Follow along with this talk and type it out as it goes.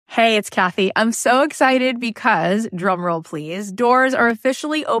Hey, it's Kathy. I'm so excited because, drumroll please, doors are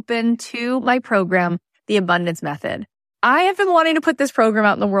officially open to my program, The Abundance Method. I have been wanting to put this program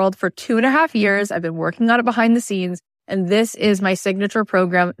out in the world for 2.5 years. I've been working on it behind the scenes, and this is my signature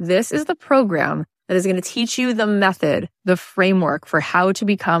program. This is the program that is going to teach you the method, the framework for how to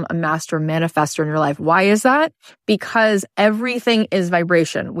become a master manifestor in your life. Why is that? Because everything is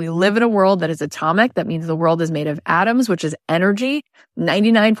vibration. We live in a world that is atomic. That means the world is made of atoms, which is energy.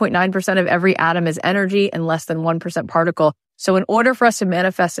 99.9% of every atom is energy and less than 1% particle. So in order for us to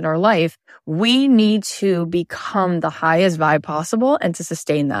manifest in our life, we need to become the highest vibe possible and to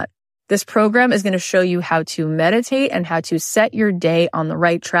sustain that. This program is going to show you how to meditate and how to set your day on the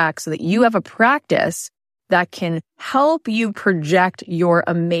right track so that you have a practice that can help you project your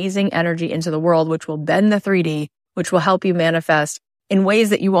amazing energy into the world, which will bend the 3D, which will help you manifest in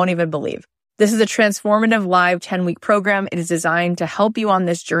ways that you won't even believe. This is a transformative live 10-week program. It is designed to help you on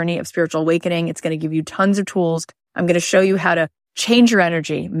this journey of spiritual awakening. It's going to give you tons of tools. I'm going to show you how to change your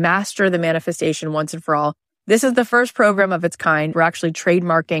energy, master the manifestation once and for all. This is the first program of its kind. We're actually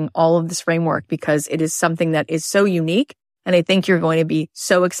trademarking all of this framework because it is something that is so unique, and I think you're going to be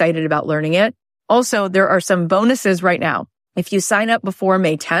so excited about learning it. Also, there are some bonuses right now. If you sign up before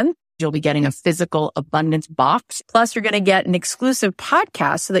May 10th, you'll be getting a physical abundance box. Plus, you're going to get an exclusive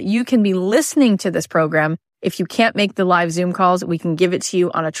podcast so that you can be listening to this program. If you can't make the live Zoom calls, we can give it to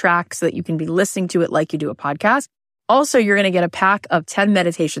you on a track so that you can be listening to it like you do a podcast. Also, you're going to get a pack of 10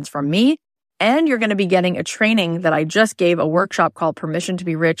 meditations from me. And you're going to be getting a training that I just gave, a workshop called Permission to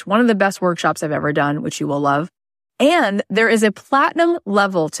be Rich, one of the best workshops I've ever done, which you will love. And there is a platinum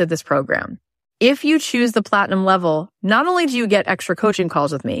level to this program. If you choose the platinum level, not only do you get extra coaching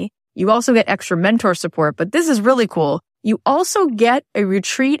calls with me, you also get extra mentor support, but this is really cool. You also get a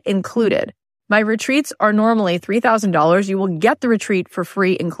retreat included. My retreats are normally $3,000. You will get the retreat for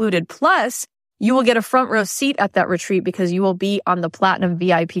free included. Plus, you will get a front row seat at that retreat because you will be on the platinum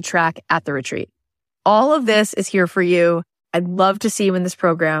VIP track at the retreat. All of this is here for you. I'd love to see you in this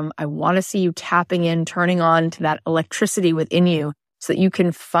program. I want to see you tapping in, turning on to that electricity within you so that you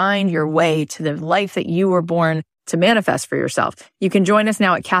can find your way to the life that you were born to manifest for yourself. You can join us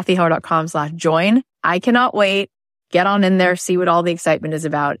now at kathyheller.com/join. I cannot wait. Get on in there, see what all the excitement is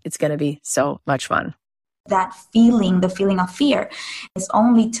about. It's going to be so much fun. That feeling, the feeling of fear, is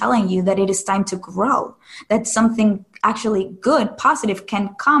only telling you that it is time to grow, that something actually good, positive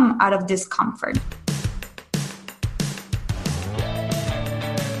can come out of discomfort.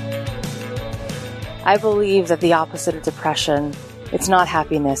 I believe that the opposite of depression, it's not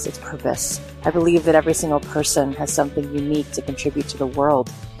happiness, it's purpose. I believe that every single person has something unique to contribute to the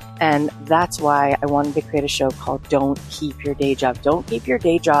world. And that's why I wanted to create a show called Don't Keep Your Day Job. Don't Keep Your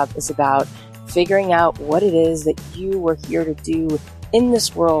Day Job is about figuring out what it is that you were here to do in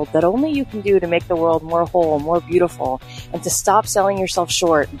this world that only you can do to make the world more whole, more beautiful, and to stop selling yourself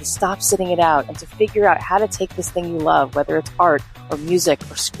short and to stop sitting it out and to figure out how to take this thing you love, whether it's art or music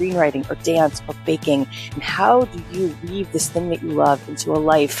or screenwriting or dance or baking, and how do you weave this thing that you love into a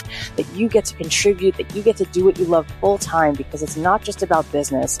life that you get to contribute, that you get to do what you love full time, because it's not just about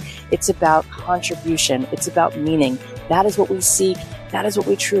business, it's about contribution, it's about meaning. That is what we seek. That is what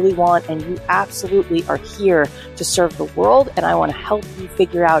we truly want, and you absolutely are here to serve the world, and I want to help you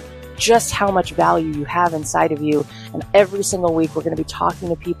figure out just how much value you have inside of you. And every single week, we're going to be talking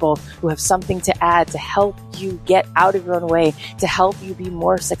to people who have something to add to help you get out of your own way, to help you be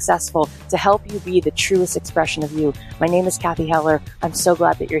more successful, to help you be the truest expression of you. My name is Kathy Heller. I'm so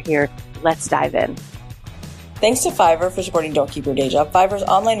glad that you're here. Let's dive in. Thanks to Fiverr for supporting Don't Keep Your Day Job. Fiverr's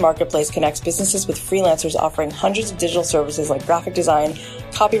online marketplace connects businesses with freelancers offering hundreds of digital services like graphic design,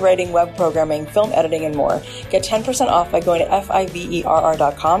 copywriting, web programming, film editing, and more. Get 10% off by going to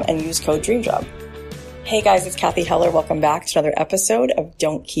fiverr.com and use code DREAMJOB. Hey guys, it's Kathy Heller. Welcome back to another episode of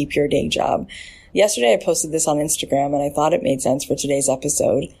Don't Keep Your Day Job. Yesterday I posted this on Instagram and I thought it made sense for today's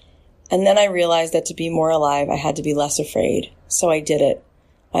episode. And then I realized that to be more alive, I had to be less afraid. So I did it.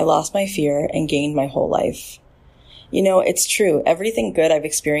 I lost my fear and gained my whole life. You know, it's true. Everything good I've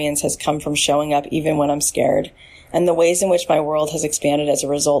experienced has come from showing up even when I'm scared. And the ways in which my world has expanded as a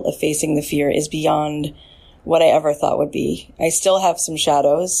result of facing the fear is beyond what I ever thought would be. I still have some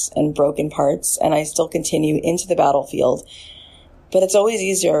shadows and broken parts, and I still continue into the battlefield. But it's always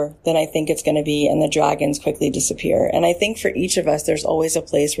easier than I think it's going to be, and the dragons quickly disappear. And I think for each of us, there's always a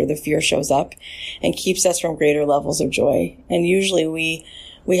place where the fear shows up and keeps us from greater levels of joy. And usually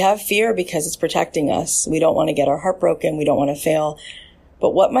we have fear because it's protecting us. We don't want to get our heart broken. We don't want to fail.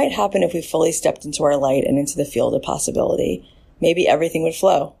 But what might happen if we fully stepped into our light and into the field of possibility? Maybe everything would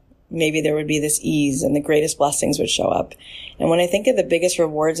flow. maybe there would be this ease and the greatest blessings would show up. And when I think of the biggest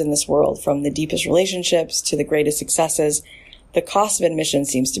rewards in this world, from the deepest relationships to the greatest successes, the cost of admission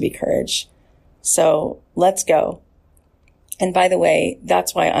seems to be courage. So let's go. And by the way,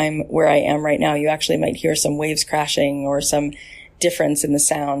 that's why I'm where I am right now. You actually might hear some waves crashing or some difference in the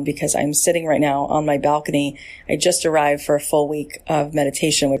sound because I'm sitting right now on my balcony. I just arrived for a full week of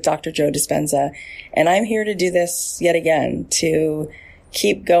meditation with Dr. Joe Dispenza. And I'm here to do this yet again, to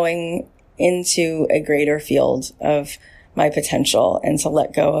keep going into a greater field of my potential and to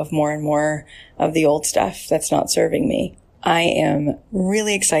let go of more and more of the old stuff that's not serving me. I am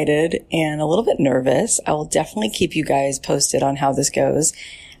really excited and a little bit nervous. I will definitely keep you guys posted on how this goes.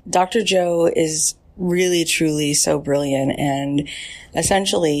 Dr. Joe is really, truly so brilliant. And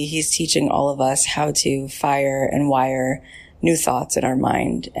essentially, he's teaching all of us how to fire and wire new thoughts in our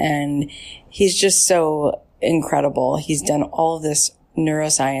mind. And he's just so incredible. He's done all of this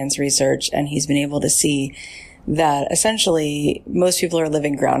neuroscience research, and he's been able to see that essentially most people are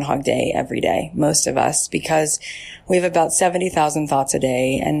living Groundhog Day every day, most of us, because we have about 70,000 thoughts a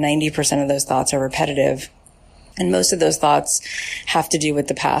day, and 90% of those thoughts are repetitive. And most of those thoughts have to do with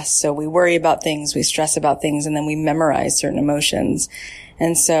the past. So we worry about things, we stress about things, and then we memorize certain emotions.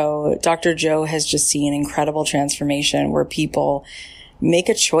 And so Dr. Joe has just seen incredible transformation where people make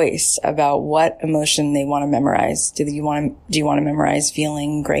a choice about what emotion they want to memorize. Do you want to memorize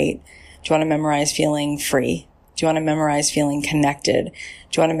feeling great? Do you want to memorize feeling free? Do you want to memorize feeling connected? Do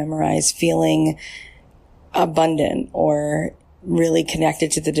you want to memorize feeling abundant or really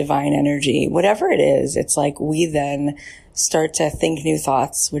connected to the divine energy? Whatever it is, it's like we then start to think new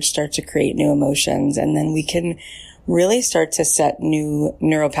thoughts, which start to create new emotions. And then we can really start to set new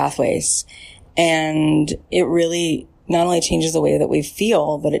neural pathways. And it really not only changes the way that we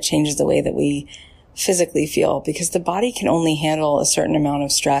feel, but it changes the way that we physically feel, because the body can only handle a certain amount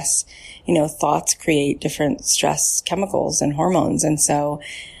of stress. Thoughts create different stress chemicals and hormones. And so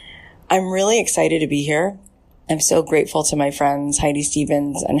I'm really excited to be here. I'm so grateful to my friends Heidi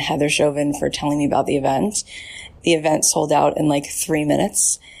Stevens and Heather Chauvin for telling me about the event. The event sold out in like 3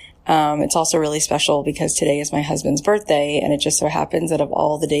 minutes. It's also really special because today is my husband's birthday, and it just so happens that of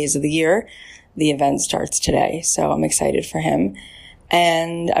all the days of the year, the event starts today. So I'm excited for him.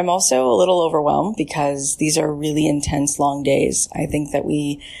 And I'm also a little overwhelmed because these are really intense, long days. I think that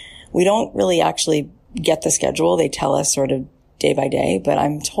we don't really actually get the schedule. They tell us sort of day by day, but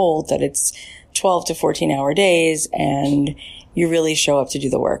I'm told that it's 12 to 14 hour days and you really show up to do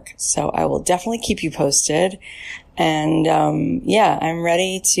the work. So I will definitely keep you posted. And, I'm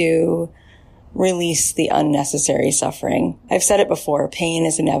ready to release the unnecessary suffering. I've said it before, pain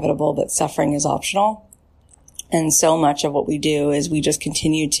is inevitable, but suffering is optional. And so much of what we do is we just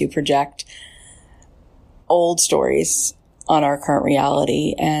continue to project old stories on our current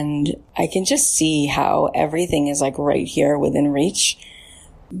reality. And I can just see how everything is like right here within reach.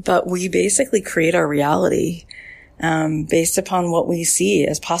 But we basically create our reality based upon what we see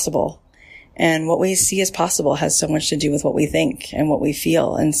as possible. And what we see as possible has so much to do with what we think and what we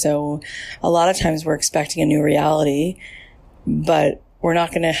feel. And so a lot of times we're expecting a new reality, but we're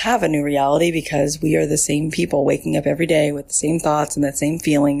not going to have a new reality because we are the same people waking up every day with the same thoughts and the same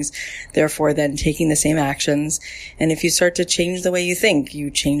feelings, therefore then taking the same actions. And if you start to change the way you think,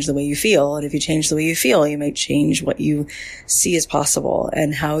 you change the way you feel. And if you change the way you feel, you might change what you see as possible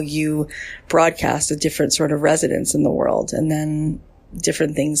and how you broadcast a different sort of resonance in the world. And then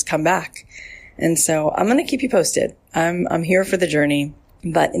different things come back. And so I'm going to keep you posted. I'm here for the journey.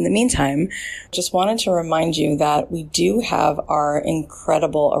 But in the meantime, just wanted to remind you that we do have our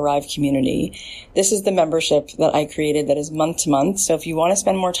incredible Arrive community. This is the membership that I created that is month to month. So if you want to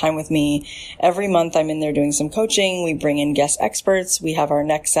spend more time with me, every month I'm in there doing some coaching. We bring in guest experts. We have our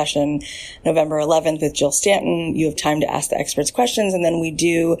next session November 11th with Jill Stanton. You have time to ask the experts questions. And then we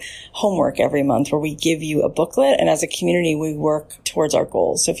do homework every month where we give you a booklet. And as a community, we work towards our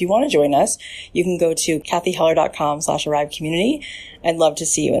goals. So if you want to join us, you can go to kathyheller.com/Arrive community. I'd love to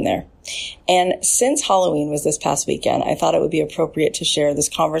see you in there. And since Halloween was this past weekend, I thought it would be appropriate to share this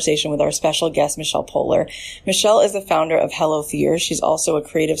conversation with our special guest, Michelle Poehler. Michelle is the founder of Hello Fear. She's also a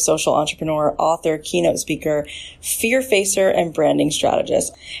creative social entrepreneur, author, keynote speaker, fear facer, and branding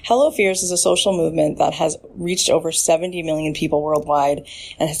strategist. Hello Fears is a social movement that has reached over 70 million people worldwide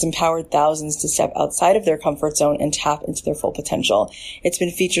and has empowered thousands to step outside of their comfort zone and tap into their full potential. It's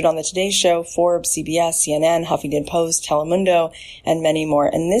been featured on The Today Show, Forbes, CBS, CNN, Huffington Post, Telemundo, and many more.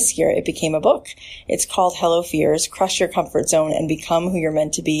 And this year, it became a book. It's called Hello Fears, Crush Your Comfort Zone and Become Who You're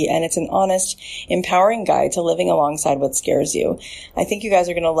Meant to Be. And it's an honest, empowering guide to living alongside what scares you. I think you guys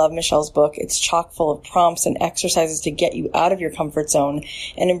are going to love Michelle's book. It's chock full of prompts and exercises to get you out of your comfort zone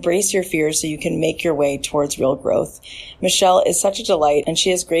and embrace your fears so you can make your way towards real growth. Michelle is such a delight, and she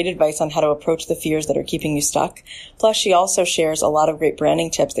has great advice on how to approach the fears that are keeping you stuck. Plus, she also shares a lot of great branding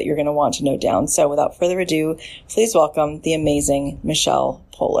tips that you're going to want to note down. So without further ado, please welcome the amazing Michelle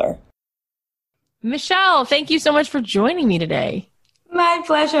Poler. Michelle, thank you so much for joining me today. My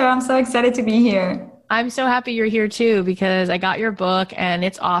pleasure. I'm so excited to be here. I'm so happy you're here too, because I got your book and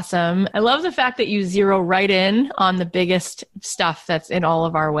it's awesome. I love the fact that you zero right in on the biggest stuff that's in all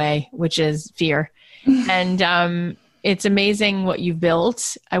of our way, which is fear. And it's amazing what you've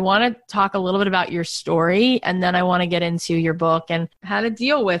built. I want to talk a little bit about your story, and then I want to get into your book and how to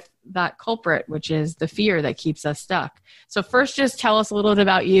deal with that culprit, which is the fear that keeps us stuck. So first, just tell us a little bit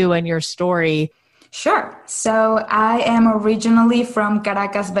about you and your story. Sure. So I am originally from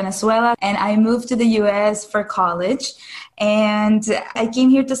Caracas, Venezuela, and I moved to the US for college. And I came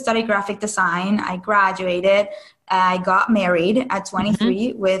here to study graphic design. I graduated. I got married at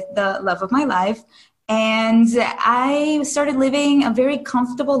 23 with the love of my life. And I started living a very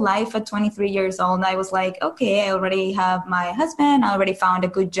comfortable life at 23 years old. I was like, okay, I already have my husband. I already found a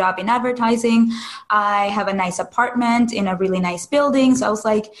good job in advertising. I have a nice apartment in a really nice building. So I was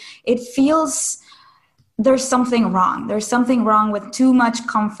like, it feels... there's something wrong. There's something wrong with too much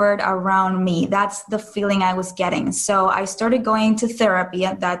comfort around me. That's the feeling I was getting. So I started going to therapy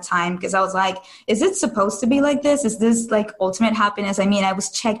at that time because I was like, is it supposed to be like this? Is this like ultimate happiness? I mean, I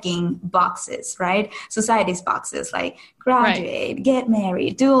was checking boxes, right? Society's boxes, like graduate, right, get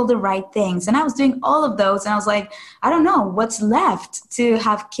married, do all the right things. And I was doing all of those. And I was like, I don't know what's left to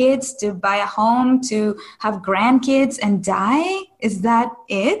have kids, to buy a home, to have grandkids and die. Is that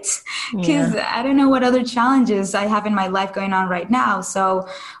it? Because I don't know what other challenges I have in my life going on right now. So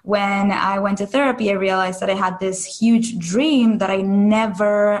when I went to therapy, I realized that I had this huge dream that I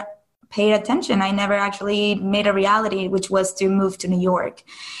never paid attention. I never actually made a reality, which was to move to New York.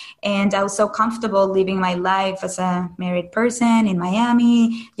 And I was so comfortable living my life as a married person in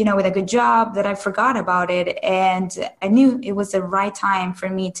Miami, you know, with a good job, that I forgot about it. And I knew it was the right time for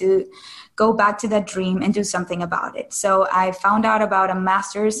me to go back to that dream and do something about it. So I found out about a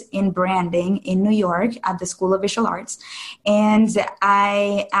master's in branding in New York at the School of Visual Arts. And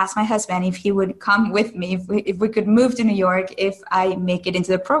I asked my husband if he would come with me, if we could move to New York, if I make it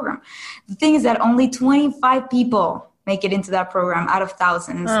into the program. The thing is that only 25 people make it into that program out of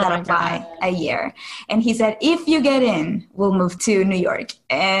thousands that apply a year. And he said, if you get in, we'll move to New York.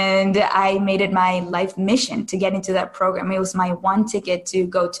 And I made it my life mission to get into that program. It was my one ticket to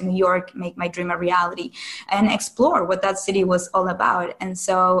go to New York, make my dream a reality, and explore what that city was all about. And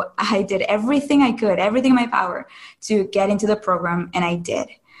so I did everything I could, everything in my power to get into the program, and I did.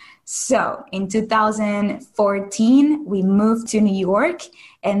 So in 2014, we moved to New York,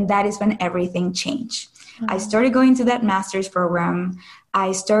 and that is when everything changed. I started going to that master's program.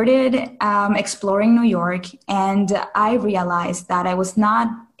 I started exploring New York, and I realized that I was not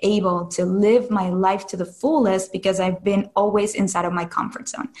able to live my life to the fullest because I've been always inside of my comfort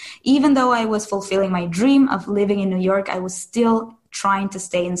zone. Even though I was fulfilling my dream of living in New York, I was still trying to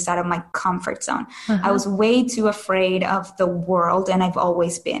stay inside of my comfort zone. I was way too afraid of the world, and I've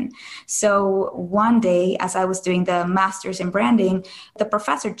always been. So one day, as I was doing the master's in branding, the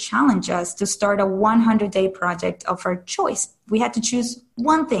professor challenged us to start a 100-day project of our choice. We had to choose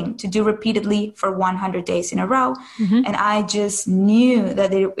one thing to do repeatedly for 100 days in a row. And I just knew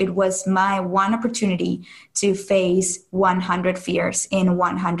that it was my one opportunity to face 100 fears in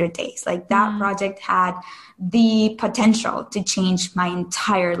 100 days. Like that project had the potential to change my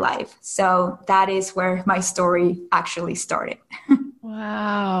entire life. So that is where my story actually started.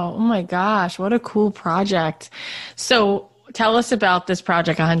 Wow. Oh my gosh. What a cool project. So tell us about this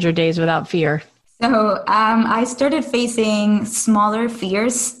project, 100 Days Without Fear. So I started facing smaller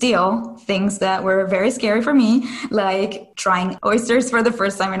fears still, things that were very scary for me, like trying oysters for the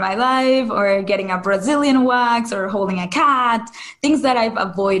first time in my life, or getting a Brazilian wax, or holding a cat, things that I've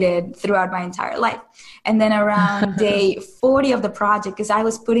avoided throughout my entire life. And then around day 40 of the project, because I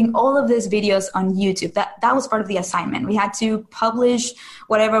was putting all of these videos on YouTube, that was part of the assignment. We had to publish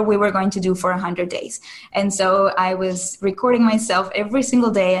whatever we were going to do for 100 days. And so I was recording myself every single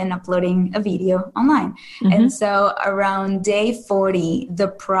day and uploading a video online. And so around day 40, the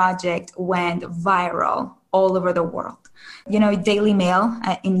project went viral all over the world. Daily Mail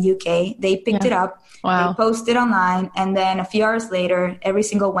in UK. They picked it up. Wow. They posted online, and then a few hours later, every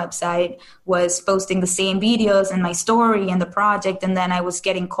single website was posting the same videos and my story and the project. And then I was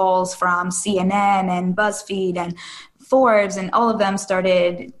getting calls from CNN and BuzzFeed and Forbes, and all of them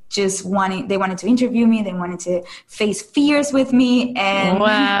started they wanted to interview me. They wanted to face fears with me. And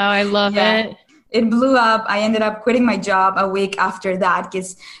wow, I love it. It blew up. I ended up quitting my job a week after that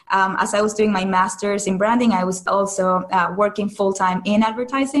because as I was doing my master's in branding, I was also working full-time in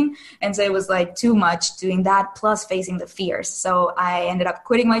advertising. And so it was like too much doing that plus facing the fears. So I ended up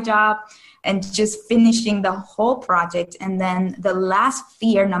quitting my job and just finishing the whole project. And then the last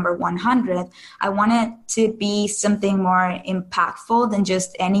fear, number 100, I wanted to be something more impactful than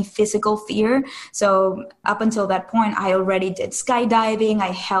just any physical fear. So up until that point, I already did skydiving. I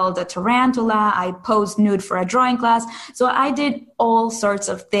held a tarantula. I posed nude for a drawing class. So I did all sorts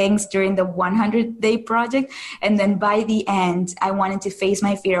of things during the 100-day project. And then by the end, I wanted to face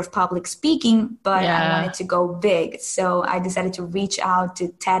my fear of public speaking, but I wanted to go big. So I decided to reach out to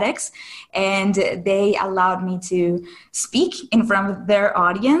TEDx, and they allowed me to speak in front of their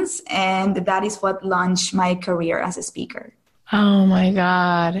audience. And that is what launched my career as a speaker. Oh my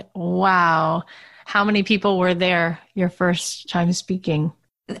God. Wow. How many people were there your first time speaking?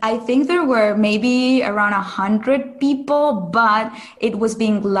 I think there were maybe around 100 people, but it was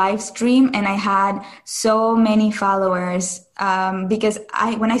being live streamed, and I had so many followers because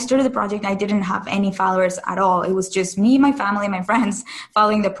when I started the project, I didn't have any followers at all. It was just me, my family, my friends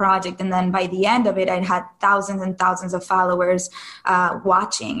following the project. And then by the end of it, I had thousands and thousands of followers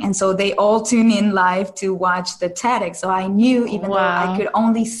watching. And so they all tune in live to watch the TEDx. So I knew, even though I could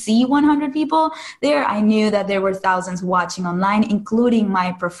only see 100 people there, I knew that there were thousands watching online, including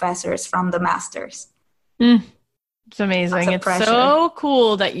my professors from the masters. It's amazing. It's so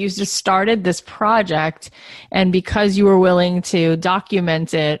cool that you just started this project, and because you were willing to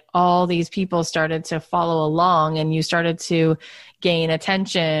document it, all these people started to follow along, and you started to gain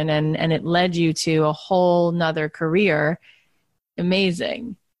attention, and it led you to a whole nother career.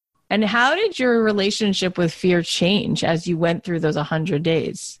 Amazing. And how did your relationship with fear change as you went through those 100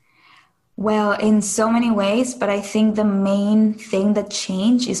 days? Well, in so many ways, but I think the main thing that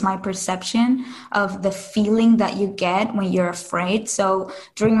changed is my perception of the feeling that you get when you're afraid. So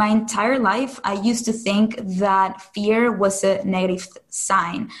during my entire life, I used to think that fear was a negative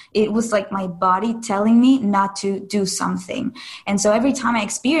sign. It was like my body telling me not to do something. And so every time I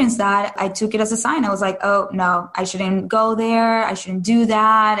experienced that, I took it as a sign. I was like, oh no, I shouldn't go there. I shouldn't do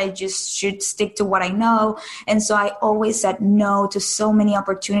that. I just should stick to what I know. And so I always said no to so many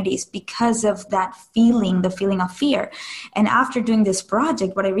opportunities because of that feeling, the feeling of fear. And after doing this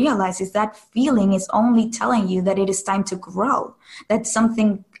project, what I realized is that feeling is only telling you that it is time to grow, that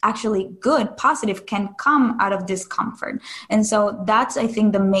something actually good, positive can come out of discomfort. And so that's, I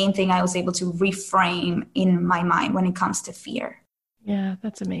think, the main thing I was able to reframe in my mind when it comes to fear. Yeah,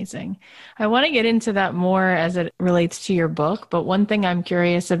 that's amazing. I want to get into that more as it relates to your book. But one thing I'm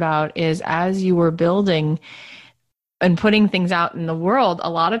curious about is as you were building and putting things out in the world, a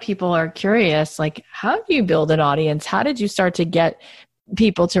lot of people are curious, like, how do you build an audience? How did you start to get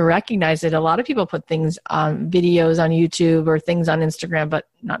people to recognize it? A lot of people put things on videos on YouTube or things on Instagram, but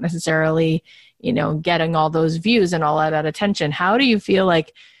not necessarily, getting all those views and all that attention. How do you feel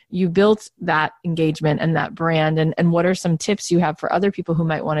like you built that engagement and that brand? And what are some tips you have for other people who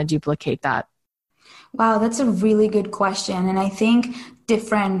might want to duplicate that? Wow, that's a really good question. And I think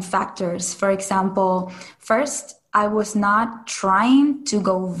different factors. For example, first, I was not trying to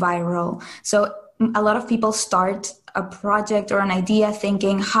go viral. So a lot of people start a project or an idea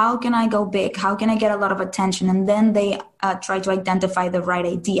thinking, how can I go big? How can I get a lot of attention? And then they try to identify the right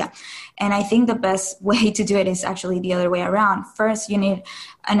idea. And I think the best way to do it is actually the other way around. First, you need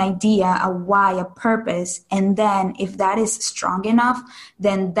an idea, a why, a purpose. And then if that is strong enough,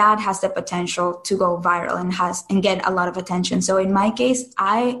 then that has the potential to go viral and get a lot of attention. So in my case,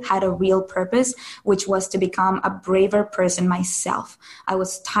 I had a real purpose, which was to become a braver person myself. I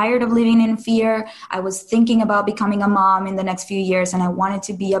was tired of living in fear. I was thinking about becoming a mom in the next few years, and I wanted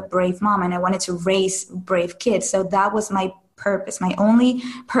to be a brave mom, and I wanted to raise brave kids. So that was my purpose, my only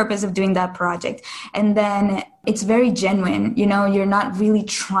purpose of doing that project. And then it's very genuine. You're not really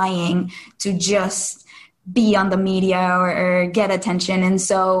trying to just be on the media or get attention. And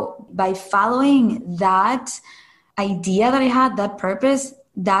so by following that idea that I had, that purpose,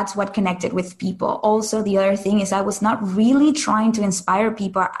 that's what connected with people. Also, the other thing is I was not really trying to inspire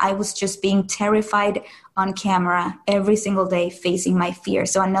people. I was just being terrified on camera every single day, facing my fear.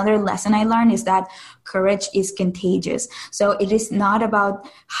 So another lesson I learned is that courage is contagious. So it is not about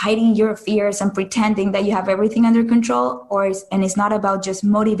hiding your fears and pretending that you have everything under control, and it's not about just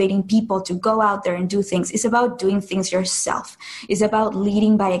motivating people to go out there and do things. It's about doing things yourself. It's about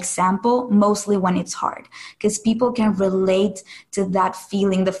leading by example, mostly when it's hard, because people can relate to that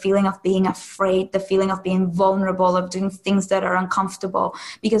feeling, the feeling of being afraid, the feeling of being vulnerable, of doing things that are uncomfortable,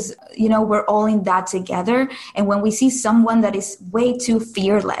 because, we're all in that together. And when we see someone that is way too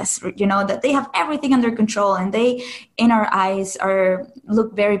fearless, that they have everything under control and they, in our eyes,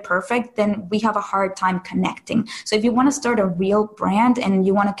 look very perfect, then we have a hard time connecting. So if you want to start a real brand and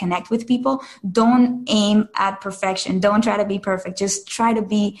you want to connect with people, don't aim at perfection. Don't try to be perfect. Just try to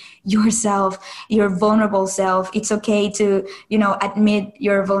be yourself, your vulnerable self. It's okay to, admit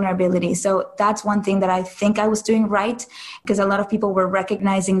your vulnerability. So that's one thing that I think I was doing right, because a lot of people were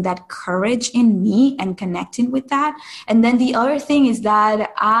recognizing that courage in me and connecting with that. And then the other thing is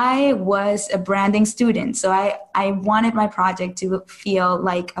that I was a branding student. So I wanted my project to feel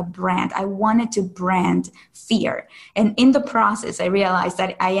like a brand. I wanted to brand fear. And in the process, I realized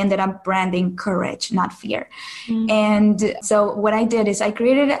that I ended up branding courage, not fear. And so what I did is I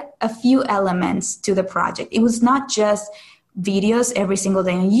created a few elements to the project. It was not just videos every single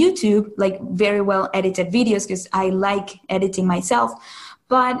day on YouTube, like very well edited videos, because I like editing myself.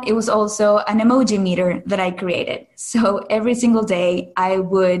 But it was also an emoji meter that I created. So every single day I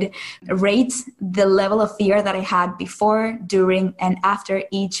would rate the level of fear that I had before, during, and after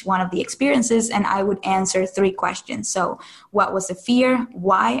each one of the experiences. And I would answer 3 questions. So what was the fear?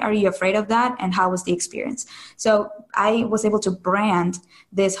 Why are you afraid of that? And how was the experience? So I was able to brand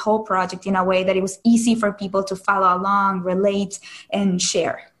this whole project in a way that it was easy for people to follow along, relate, and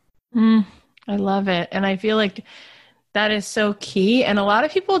share. I love it. And I feel like that is so key. And a lot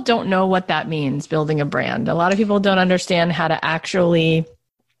of people don't know what that means, building a brand. A lot of people don't understand how to actually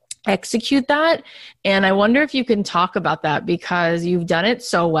execute that. And I wonder if you can talk about that, because you've done it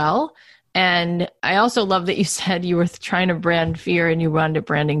so well. And I also love that you said you were trying to brand fear and you wound up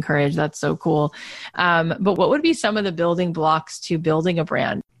branding courage. That's so cool. But what would be some of the building blocks to building a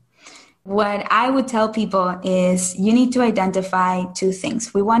brand? What I would tell people is you need to identify 2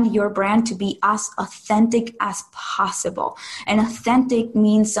 things. We want your brand to be as authentic as possible. And authentic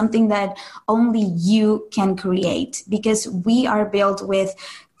means something that only you can create, because we are built with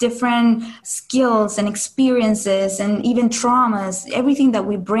different skills and experiences and even traumas. Everything that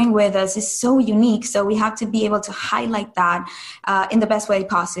we bring with us is so unique. So we have to be able to highlight that in the best way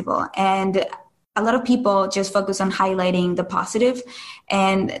possible. And a lot of people just focus on highlighting the positive.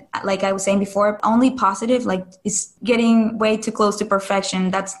 And like I was saying before, only positive, like, is getting way too close to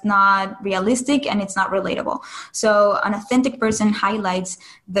perfection. That's not realistic and it's not relatable. So an authentic person highlights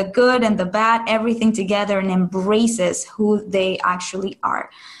the good and the bad, everything together, and embraces who they actually are.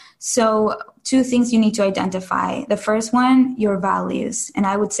 So 2 things you need to identify. The first one, your values. And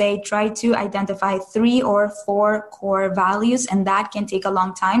I would say try to identify 3 or 4 core values, and that can take a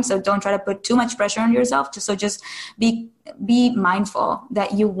long time. So don't try to put too much pressure on yourself. So just be mindful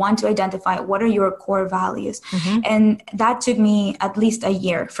that you want to identify what are your core values. And that took me at least a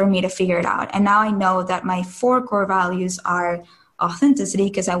year for me to figure it out. And now I know that my 4 core values are authenticity,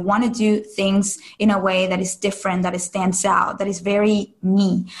 because I want to do things in a way that is different, that stands out, that is very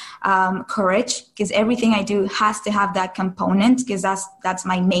me. Courage, because everything I do has to have that component, because that's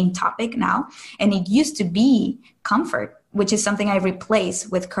my main topic now. And it used to be comfort, which is something I replace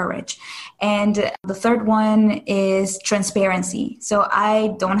with courage. And the third one is transparency. So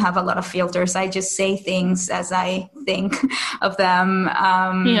I don't have a lot of filters. I just say things as I think of them.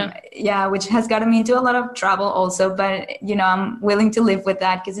 Which has gotten me into a lot of trouble also. But, I'm willing to live with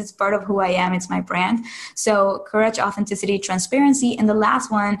that because it's part of who I am. It's my brand. So courage, authenticity, transparency. And the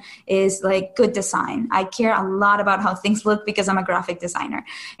last one is like good design. I care a lot about how things look because I'm a graphic designer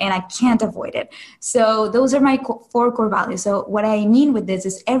and I can't avoid it. So those are my 4 core values. So what I mean with this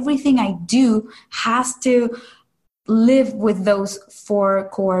is everything I do has to live with those 4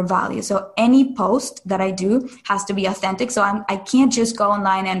 core values. So any post that I do has to be authentic. So I can't just go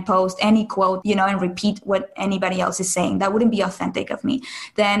online and post any quote, and repeat what anybody else is saying. That wouldn't be authentic of me.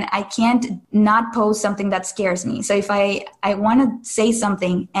 Then I can't not post something that scares me. So if I want to say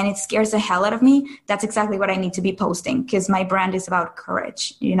something and it scares the hell out of me, that's exactly what I need to be posting, because my brand is about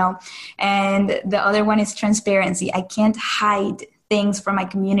courage, And the other one is transparency. I can't hide things from my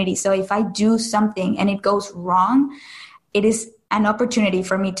community. So if I do something and it goes wrong, it is an opportunity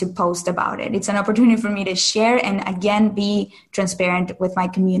for me to post about it. It's an opportunity for me to share and again, be transparent with my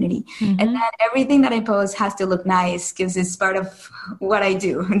community. And then everything that I post has to look nice because it's part of what I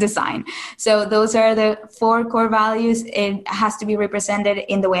do, design. So those are the 4 core values. It has to be represented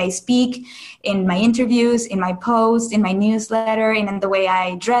in the way I speak, in my interviews, in my posts, in my newsletter, in the way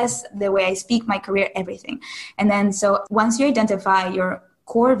I dress, the way I speak, my career, everything. And then so once you identify your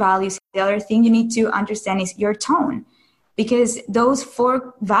core values, the other thing you need to understand is your tone. Because those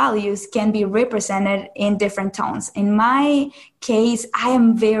 4 values can be represented in different tones. In my case, I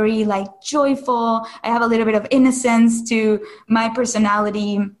am very joyful. I have a little bit of innocence to my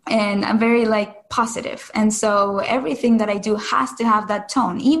personality, and I'm very positive. And so everything that I do has to have that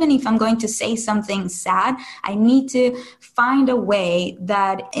tone. Even if I'm going to say something sad, I need to find a way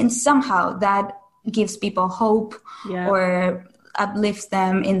that, and somehow that gives people hope or uplifts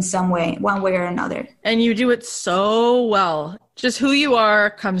them in some way, one way or another. And you do it so well. Just who you are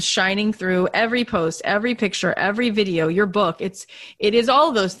comes shining through every post, every picture, every video, your book. It is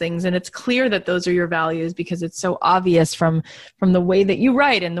all those things. And it's clear that those are your values because it's so obvious from the way that you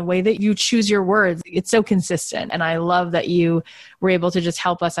write and the way that you choose your words. It's so consistent. And I love that you were able to just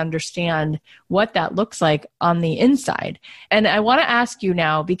help us understand what that looks like on the inside. And I want to ask you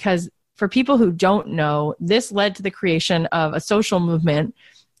now, because for people who don't know, this led to the creation of a social movement.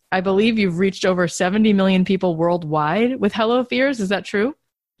 I believe you've reached over 70 million people worldwide with Hello Fears. Is that true?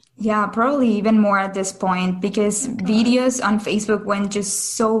 Yeah, probably even more at this point because videos on Facebook went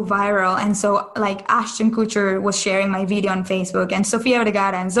just so viral. And so Ashton Kutcher was sharing my video on Facebook, and Sofia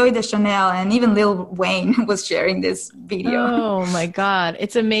Vergara and Zooey Deschanel and even Lil Wayne was sharing this video. Oh my God.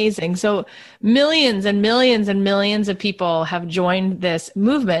 It's amazing. So millions and millions and millions of people have joined this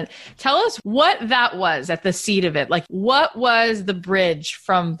movement. Tell us what that was at the seed of it. What was the bridge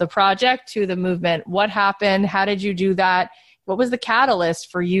from the project to the movement? What happened? How did you do that? What was the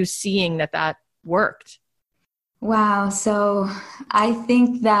catalyst for you seeing that worked? Wow. So I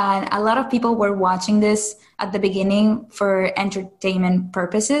think that a lot of people were watching this at the beginning for entertainment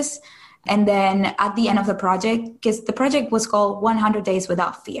purposes. And then at the end of the project, because the project was called 100 Days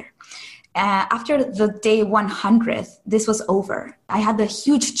Without Fear. After the day 100th, this was over. I had the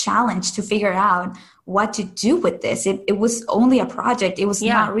huge challenge to figure out what to do with this. It was only a project. It was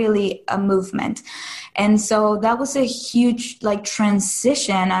not really a movement. And so that was a huge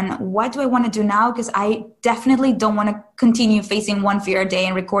transition on what do I want to do now? Because I definitely don't want to continue facing one fear a day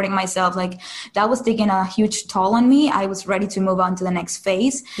and recording myself. That was taking a huge toll on me. I was ready to move on to the next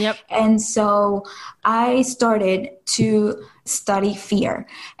phase. Yep. And so I started to study fear,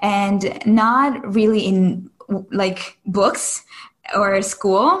 and not really in books or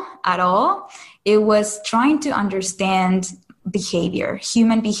school at all. It was trying to understand behavior,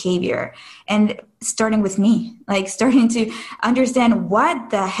 human behavior, and starting with me, starting to understand what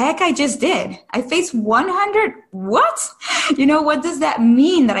the heck I just did. I faced 100. What? What does that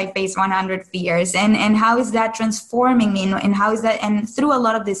mean that I faced 100 fears? And how is that transforming me? And how is that? And through a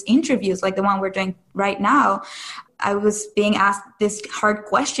lot of these interviews, like the one we're doing right now, I was being asked these hard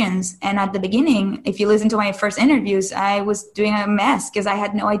questions. And at the beginning, if you listen to my first interviews, I was doing a mess because I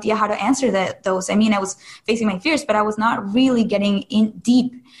had no idea how to answer those. I mean, I was facing my fears, but I was not really getting in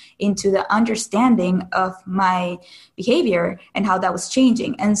deep into the understanding of my behavior and how that was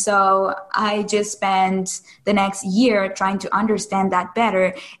changing. And so I just spent the next year trying to understand that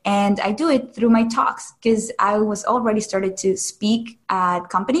better. And I do it through my talks because I was already started to speak at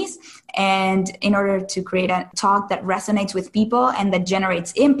companies. And in order to create a talk that resonates with people and that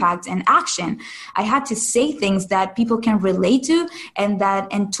generates impact and action, I had to say things that people can relate to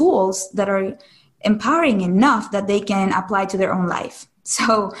and tools that are empowering enough that they can apply to their own life.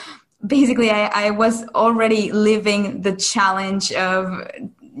 So basically, I was already living the challenge of,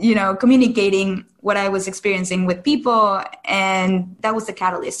 communicating what I was experiencing with people. And that was the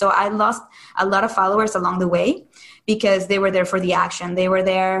catalyst. So I lost a lot of followers along the way because they were there for the action. They were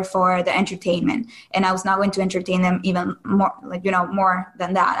there for the entertainment. And I was not going to entertain them even more, more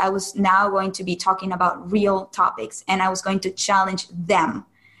than that. I was now going to be talking about real topics, and I was going to challenge them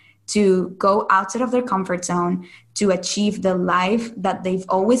to go outside of their comfort zone to achieve the life that they've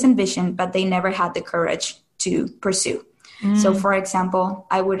always envisioned, but they never had the courage to pursue. So for example,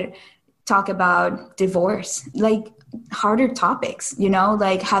 I would talk about divorce, harder topics,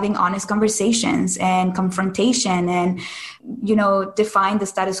 having honest conversations and confrontation and, define the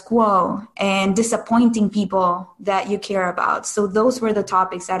status quo and disappointing people that you care about. So those were the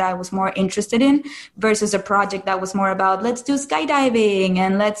topics that I was more interested in versus a project that was more about let's do skydiving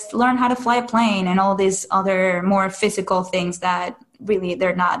and let's learn how to fly a plane and all these other more physical things that really,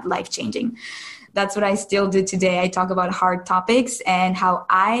 they're not life-changing. That's what I still do today. I talk about hard topics and how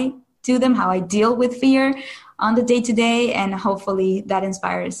I do them, how I deal with fear on the day-to-day, and hopefully that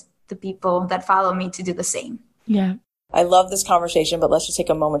inspires the people that follow me to do the same. Yeah. I love this conversation, but let's just take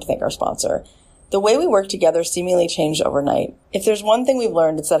a moment to thank our sponsor. The way we work together seemingly changed overnight. If there's one thing we've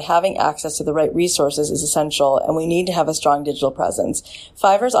learned, it's that having access to the right resources is essential, and we need to have a strong digital presence.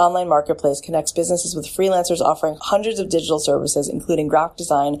 Fiverr's online marketplace connects businesses with freelancers offering hundreds of digital services, including graphic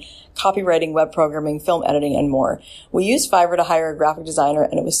design, copywriting, web programming, film editing, and more. We used Fiverr to hire a graphic designer,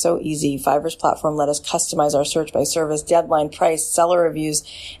 and it was so easy. Fiverr's platform let us customize our search by service, deadline, price, seller reviews,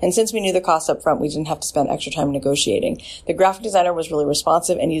 and since we knew the cost up front, we didn't have to spend extra time negotiating. The graphic designer was really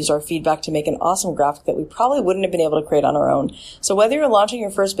responsive and used our feedback to make an awesome graphic that we probably wouldn't have been able to create on our own. So whether you're launching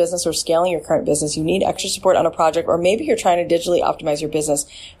your first business or scaling your current business, you need extra support on a project, or maybe you're trying to digitally optimize your business,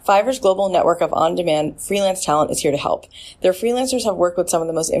 Fiverr's global network of on-demand freelance talent is here to help. Their freelancers have worked with some of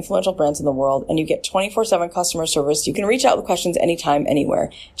the most influential brands in the world, and you get 24/7 customer service. You can reach out with questions anytime, anywhere.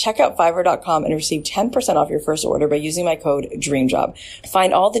 Check out Fiverr.com and receive 10% off your first order by using my code DREAMJOB.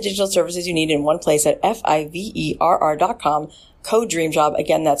 Find all the digital services you need in one place at Fiverr.com. Code DREAMJOB.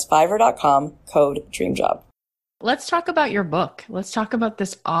 Again, that's Fiverr.com, code DREAMJOB. Let's talk about your book. Let's talk about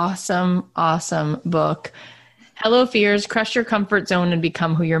this awesome, awesome book. Hello Fears, Crush Your Comfort Zone and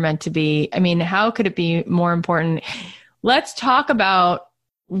Become Who You're Meant to Be. I mean, how could it be more important? Let's talk about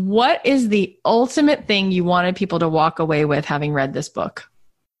what is the ultimate thing you wanted people to walk away with having read this book?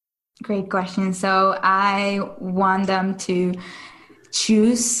 Great question. So I want them to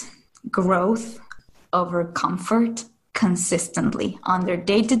choose growth over comfort consistently on their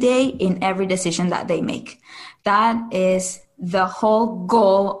day-to-day in every decision that they make. That is the whole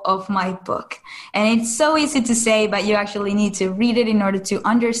goal of my book. And it's so easy to say, but you actually need to read it in order to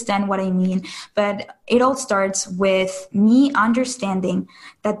understand what I mean. But it all starts with me understanding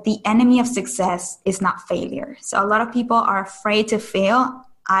that the enemy of success is not failure. So a lot of people are afraid to fail.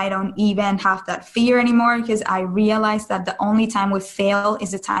 I don't even have that fear anymore because I realize that the only time we fail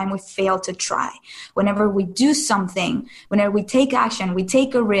is the time we fail to try. Whenever we do something, whenever we take action, we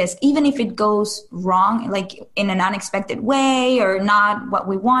take a risk, even if it goes wrong, like in an unexpected way or not what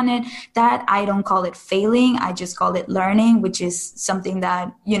we wanted, that I don't call it failing. I just call it learning, which is something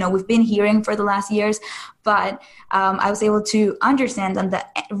that, we've been hearing for the last years. But I was able to understand that the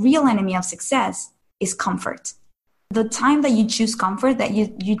real enemy of success is comfort. The time that you choose comfort, that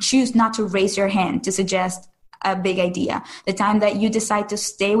you choose not to raise your hand to suggest a big idea, the time that you decide to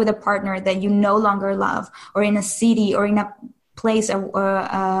stay with a partner that you no longer love, or in a city or in a place or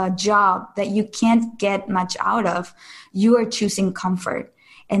a job that you can't get much out of, you are choosing comfort.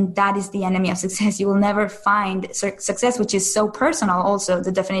 And that is the enemy of success. You will never find success, which is so personal, also the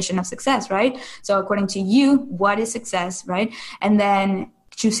definition of success, right? So according to you, what is success, right? And then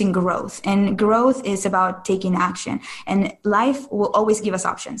choosing growth. And growth is about taking action. And life will always give us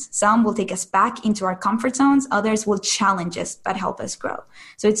options. Some will take us back into our comfort zones. Others will challenge us, but help us grow.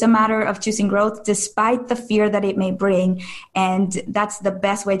 So it's a matter of choosing growth despite the fear that it may bring. And that's the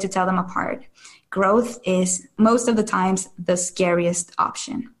best way to tell them apart. Growth is most of the times the scariest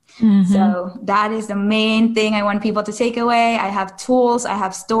option. Mm-hmm. So that is the main thing I want people to take away. I have tools, I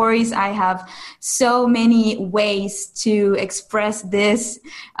have stories, I have so many ways to express this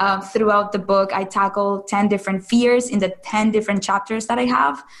throughout the book. I tackle 10 different fears in the 10 different chapters that I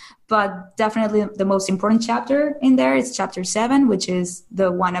have. But definitely the most important chapter in there is chapter 7, which is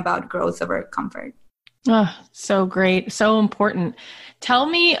the one about growth over comfort. Oh, so great. So important. Tell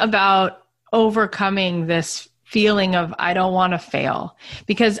me about overcoming this feeling of I don't want to fail,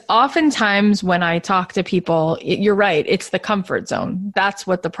 because oftentimes when I talk to people, you're right, it's the comfort zone. That's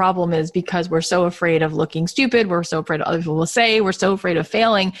what the problem is, because we're so afraid of looking stupid. We're so afraid of other people will say, we're so afraid of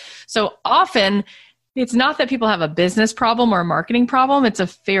failing. So often it's not that people have a business problem or a marketing problem. It's a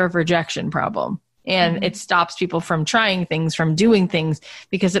fear of rejection problem. And it stops people from trying things, from doing things,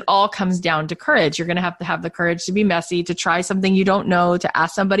 because it all comes down to courage. You're going to have the courage to be messy, to try something you don't know, to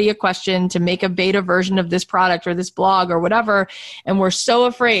ask somebody a question, to make a beta version of this product or this blog or whatever. And we're so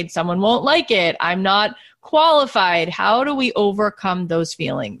afraid someone won't like it. I'm not qualified. How do we overcome those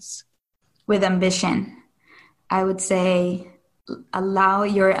feelings? With ambition. I would say allow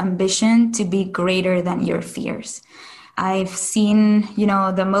your ambition to be greater than your fears. I've seen,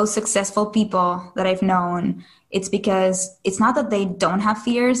 the most successful people that I've known, it's because it's not that they don't have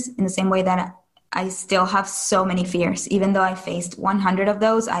fears in the same way that I still have so many fears. Even though I faced 100 of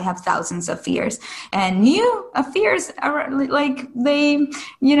those, I have thousands of fears. And new fears are like they,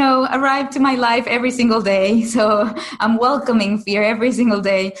 arrive to my life every single day. So I'm welcoming fear every single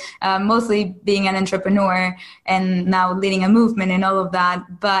day, mostly being an entrepreneur and now leading a movement and all of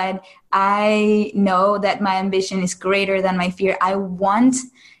that. But I know that my ambition is greater than my fear. I want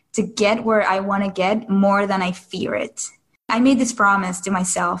to get where I want to get more than I fear it. I made this promise to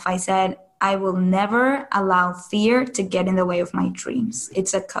myself. I said, I will never allow fear to get in the way of my dreams.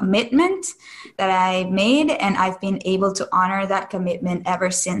 It's a commitment that I made, and I've been able to honor that commitment ever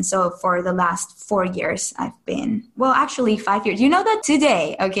since. So for the last 4 years, actually 5 years. You know that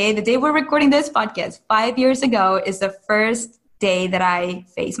today, okay, the day we're recording this podcast, 5 years ago is the first day that I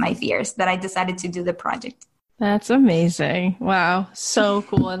faced my fears, that I decided to do the project. That's amazing. Wow. So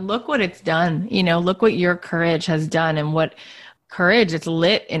cool. And look what it's done. Look what your courage has done and what courage it's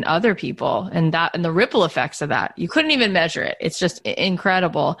lit in other people, and the ripple effects of that. You couldn't even measure it. It's just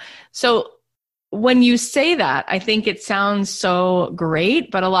incredible. So when you say that, I think it sounds so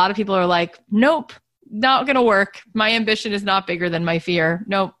great, but a lot of people are like, nope, not going to work. My ambition is not bigger than my fear.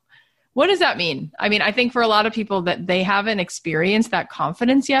 Nope. What does that mean? I mean, I think for a lot of people that they haven't experienced that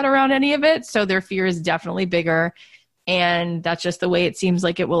confidence yet around any of it. So their fear is definitely bigger. And that's just the way it seems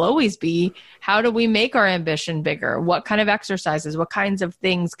like it will always be. How do we make our ambition bigger? What kind of exercises, what kinds of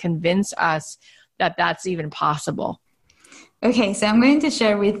things convince us that that's even possible? Okay, so I'm going to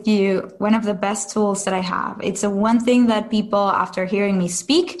share with you one of the best tools that I have. It's the one thing that people, after hearing me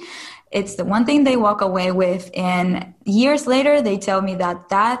speak, it's the one thing they walk away with. And years later, they tell me that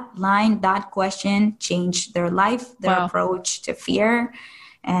line, that question changed their life, their approach to fear,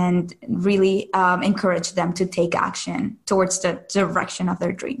 and really encourage them to take action towards the direction of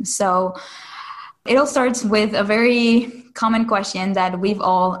their dreams. So it all starts with a very common question that we've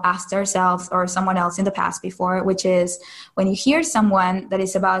all asked ourselves or someone else in the past before, which is when you hear someone that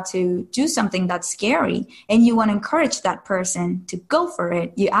is about to do something that's scary and you want to encourage that person to go for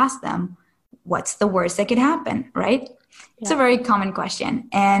it, you ask them, what's the worst that could happen, right? It's a very common question.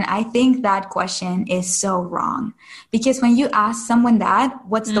 And I think that question is so wrong, because when you ask someone that,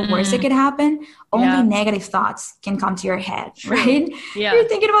 what's the worst that could happen? Only negative thoughts can come to your head, right? Yeah. You're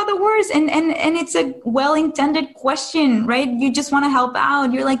thinking about the worst, and it's a well-intended question, right? You just want to help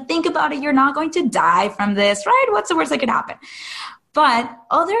out. You're like, think about it. You're not going to die from this, right? What's the worst that could happen? But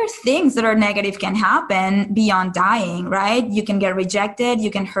other things that are negative can happen beyond dying, right? You can get rejected.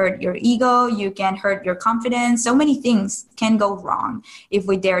 You can hurt your ego. You can hurt your confidence. So many things can go wrong if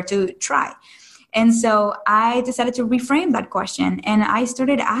we dare to try. And so I decided to reframe that question. And I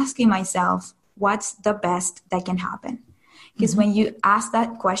started asking myself, what's the best that can happen? Because when you ask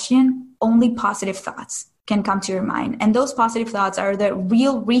that question, only positive thoughts can come to your mind. And those positive thoughts are the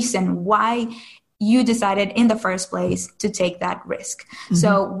real reason why you decided in the first place to take that risk.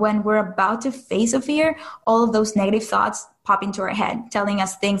 So when we're about to face a fear, all of those negative thoughts pop into our head, telling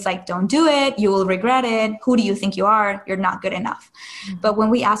us things like, don't do it, you will regret it, who do you think you are, you're not good enough. But when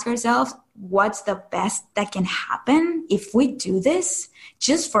we ask ourselves, what's the best that can happen if we do this,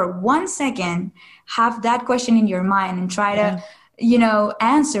 just for 1 second, have that question in your mind and try to,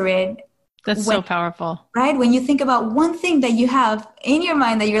 answer it. That's so powerful. Right? When you think about one thing that you have in your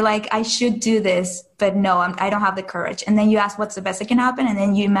mind that you're like, I should do this, but no, I don't have the courage. And then you ask what's the best that can happen. And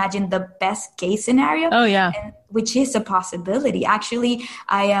then you imagine the best case scenario. Oh, yeah. Which is a possibility. Actually,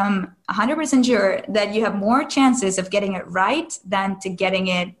 I am 100% sure that you have more chances of getting it right than to getting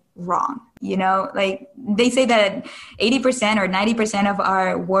it wrong. Like they say that 80% or 90% of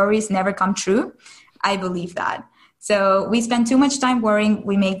our worries never come true. I believe that. So we spend too much time worrying.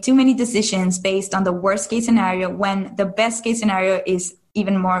 We make too many decisions based on the worst case scenario when the best case scenario is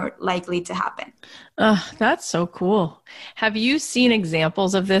even more likely to happen. That's so cool. Have you seen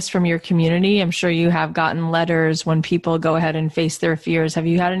examples of this from your community? I'm sure you have gotten letters when people go ahead and face their fears. Have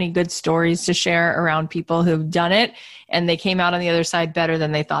you had any good stories to share around people who've done it and they came out on the other side better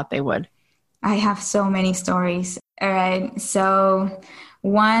than they thought they would? I have so many stories. All right. So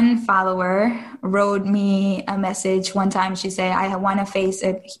one follower wrote me a message one time. She said, I want to face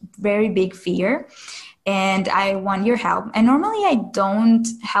a very big fear and I want your help. And normally I don't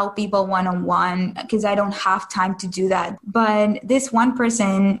help people one-on-one because I don't have time to do that. But this one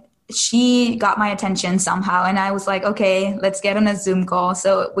person, she got my attention somehow. And I was like, okay, let's get on a Zoom call.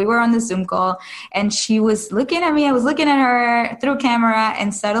 So we were on the Zoom call and she was looking at me. I was looking at her through camera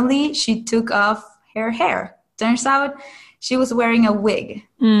and suddenly she took off her hair. Turns out she was wearing a wig.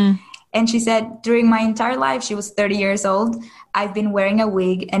 And she said, during my entire life, she was 30 years old, I've been wearing a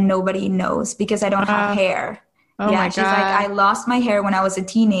wig and nobody knows because I don't have hair. Oh yeah, my she's like, God. I lost my hair when I was a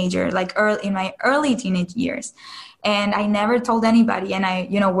teenager, like in my early teenage years. And I never told anybody. And I,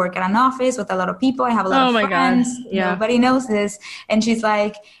 work at an office with a lot of people. I have a lot Oh of my God. friends. Yeah. Nobody knows this. And she's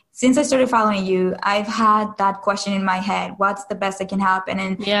like, since I started following you, I've had that question in my head. What's the best that can happen?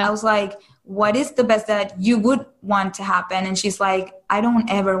 And Yeah. I was like, what is the best that you would want to happen? And she's like, I don't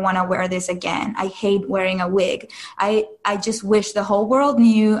ever want to wear this again. I hate wearing a wig. I just wish the whole world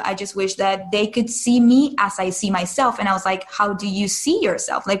knew. I just wish that they could see me as I see myself. And I was like, how do you see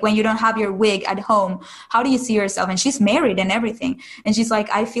yourself? Like when you don't have your wig at home, how do you see yourself? And she's married and everything. And she's like,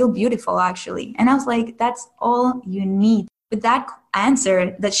 I feel beautiful actually. And I was like, that's all you need. With that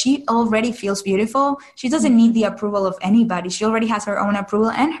answer that she already feels beautiful, she doesn't need the approval of anybody. She already has her own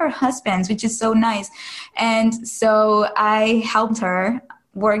approval and her husband's, which is so nice. And so I helped her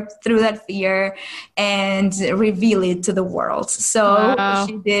work through that fear and reveal it to the world. So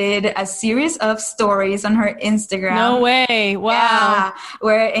she did a series of stories on her Instagram. No way. Wow. Yeah,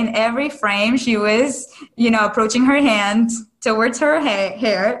 where in every frame she was, approaching her hand towards her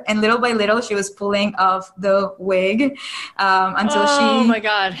hair, and little by little she was pulling off the wig until my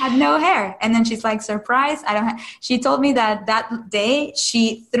God. had no hair. And then she's like, surprise, she told me that day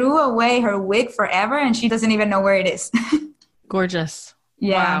she threw away her wig forever and she doesn't even know where it is. Gorgeous.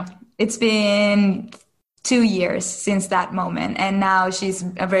 Yeah. Wow. It's been 2 years since that moment. And now she's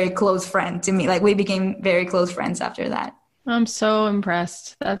a very close friend to me. Like we became very close friends after that. I'm so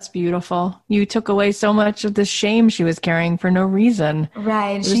impressed. That's beautiful. You took away so much of the shame she was carrying for no reason.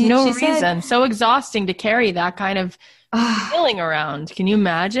 Right. There's no reason. So exhausting to carry that kind of feeling around. Can you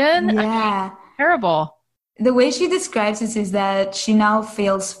imagine? Yeah. Terrible. The way she describes it is that she now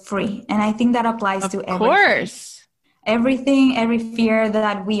feels free. And I think that applies to everything. Of course. Everything, every fear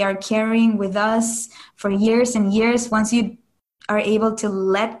that we are carrying with us for years and years, once you are able to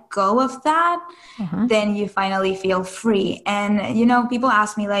let go of that, then you finally feel free. And, people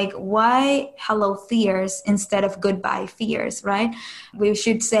ask me like, why hello fears instead of goodbye fears, right? We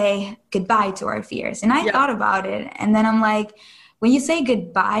should say goodbye to our fears. And I thought about it. And then I'm like, when you say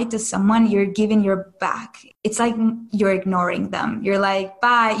goodbye to someone, you're giving your back. It's like you're ignoring them. You're like,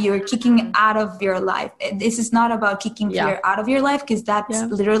 bye, you're kicking out of your life. This is not about kicking fear out of your life because that's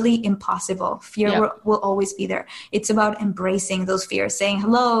literally impossible. Fear will always be there. It's about embracing those fears, saying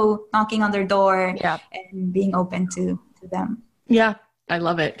hello, knocking on their door, and being open to them. Yeah. I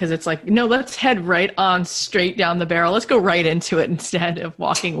love it because it's like, no, let's head right on straight down the barrel. Let's go right into it instead of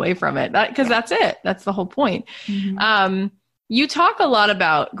walking away from it. Because that's it. That's the whole point. Mm-hmm. You talk a lot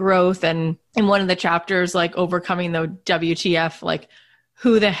about growth and in one of the chapters, like overcoming the WTF, like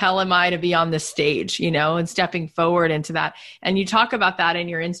who the hell am I to be on this stage, and stepping forward into that. And you talk about that in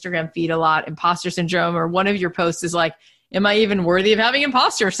your Instagram feed a lot, imposter syndrome, or one of your posts is like, am I even worthy of having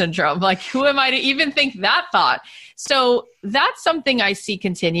imposter syndrome? Like, who am I to even think that thought? So that's something I see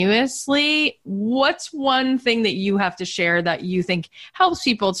continuously. What's one thing that you have to share that you think helps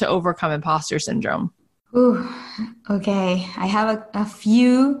people to overcome imposter syndrome? Ooh, okay. I have a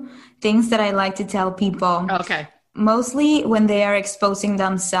few things that I like to tell people. Okay. Mostly when they are exposing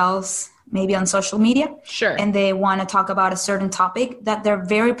themselves, maybe on social media. Sure. And they want to talk about a certain topic that they're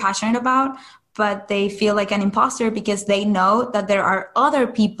very passionate about, but they feel like an imposter because they know that there are other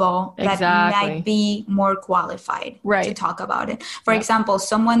people that might be more qualified to talk about it. For example,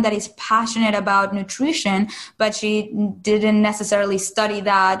 someone that is passionate about nutrition, but she didn't necessarily study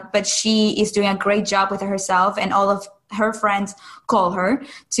that, but she is doing a great job with herself, and all of her friends call her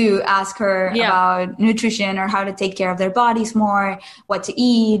to ask her about nutrition or how to take care of their bodies more, what to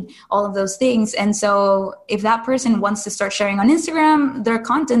eat, all of those things. And so if that person wants to start sharing on Instagram their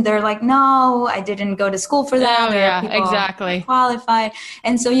content, they're like, no, I didn't go to school for that. Exactly. Qualified.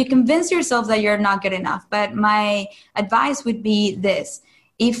 And so you convince yourself that you're not good enough. But my advice would be this: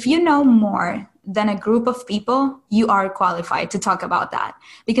 if you know more than a group of people, you are qualified to talk about that,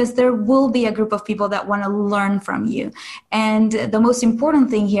 because there will be a group of people that want to learn from you. And the most important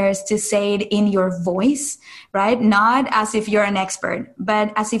thing here is to say it in your voice, right? Not as if you're an expert,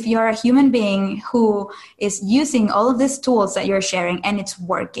 but as if you're a human being who is using all of these tools that you're sharing and it's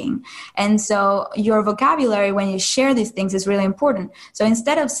working. And so your vocabulary when you share these things is really important. So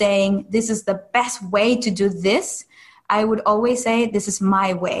instead of saying this is the best way to do this, I would always say this is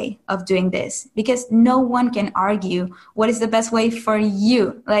my way of doing this, because no one can argue what is the best way for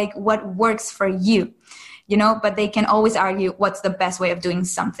you, like what works for you, but they can always argue what's the best way of doing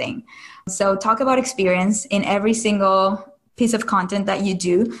something. So talk about experience in every single piece of content that you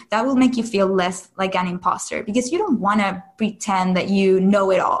do. That will make you feel less like an imposter, because you don't want to pretend that you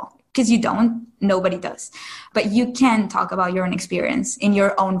know it all. because you don't, nobody does. But you can talk about your own experience in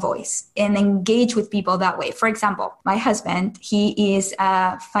your own voice and engage with people that way. For example, my husband, he is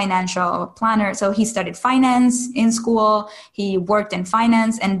a financial planner. So he studied finance in school. He worked in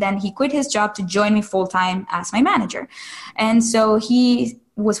finance, and then he quit his job to join me full time as my manager. And so he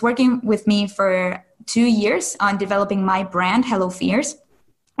was working with me for 2 years on developing my brand, Hello Fears,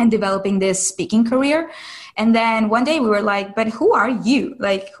 and developing this speaking career. And then one day we were like, but who are you?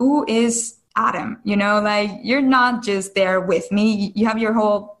 Like, who is Adam? You know, like, you're not just there with me. You have your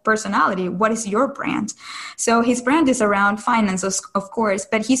whole personality. What is your brand? So his brand is around finance, of course,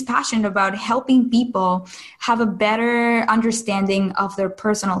 but he's passionate about helping people have a better understanding of their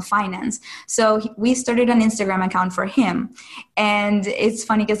personal finance. So we started an Instagram account for him. And it's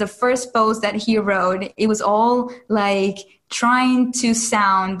funny because the first post that he wrote, it was all like trying to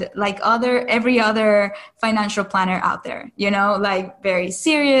sound like every other financial planner out there, you know, like very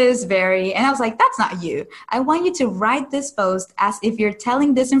serious, and I was like, that's not you. I want you to write this post as if you're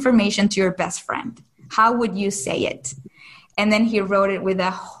telling this information to your best friend. How would you say it? And then he wrote it with a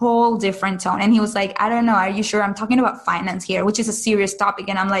whole different tone. And he was like, I don't know, are you sure? I'm talking about finance here, which is a serious topic.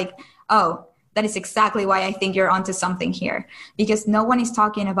 And I'm like, oh, that is exactly why I think you're onto something here, because no one is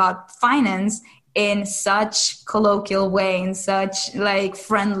talking about finance in such colloquial way, in such like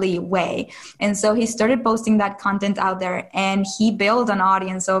friendly way. And so he started posting that content out there, and he built an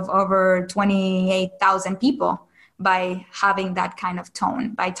audience of over 28,000 people by having that kind of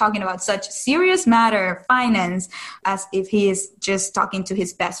tone, by talking about such serious matter, finance, as if he is just talking to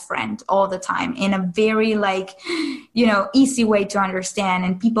his best friend all the time in a very easy way to understand.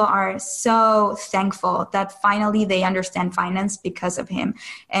 And people are so thankful that finally they understand finance because of him.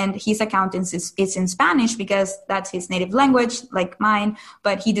 And his account is in Spanish because that's his native language, like mine,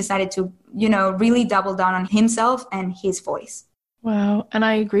 but he decided to, really double down on himself and his voice. Wow. And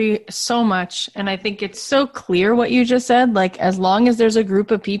I agree so much. And I think it's so clear what you just said. Like, as long as there's a group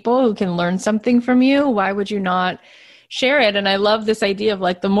of people who can learn something from you, why would you not share it? And I love this idea of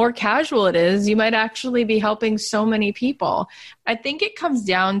like, the more casual it is, you might actually be helping so many people. I think it comes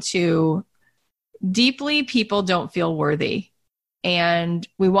down to deeply people don't feel worthy, and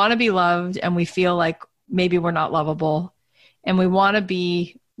we want to be loved, and we feel like maybe we're not lovable, and we want to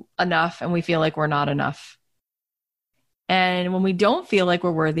be enough, and we feel like we're not enough. And when we don't feel like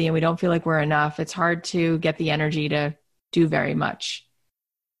we're worthy and we don't feel like we're enough, it's hard to get the energy to do very much.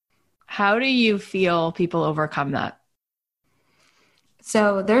 How do you feel people overcome that?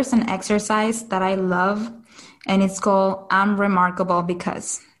 So there's an exercise that I love, and it's called I'm Remarkable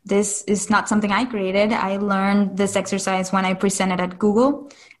Because. This is not something I created. I learned this exercise when I presented at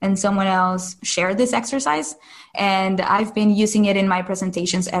Google, and someone else shared this exercise. And I've been using it in my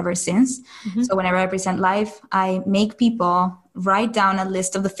presentations ever since. Mm-hmm. So whenever I present live, I make people write down a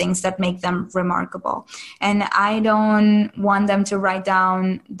list of the things that make them remarkable. And I don't want them to write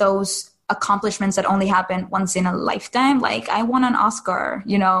down those accomplishments that only happen once in a lifetime, like I won an Oscar,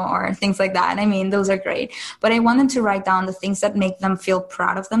 or things like that. I mean, those are great. But I want them to write down the things that make them feel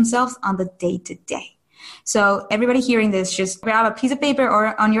proud of themselves on the day-to-day. So everybody hearing this, just grab a piece of paper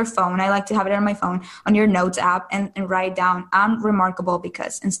or on your phone. I like to have it on my phone, on your notes app, and write down, I'm remarkable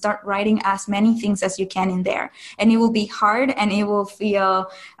because, and start writing as many things as you can in there. And it will be hard, and it will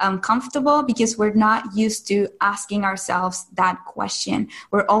feel comfortable, because we're not used to asking ourselves that question.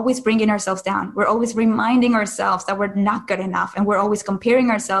 We're always bringing ourselves down. We're always reminding ourselves that we're not good enough. And we're always comparing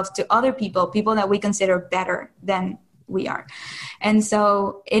ourselves to other people that we consider better than we are. And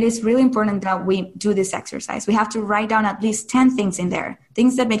so it is really important that we do this exercise. We have to write down at least 10 things in there,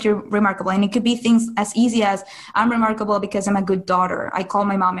 things that make you remarkable. And it could be things as easy as, I'm remarkable because I'm a good daughter. I call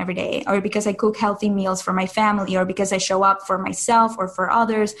my mom every day, or because I cook healthy meals for my family, or because I show up for myself or for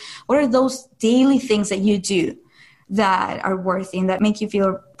others. What are those daily things that you do that are worthy and that make you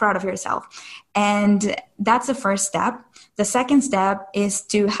feel proud of yourself? And that's the first step. The second step is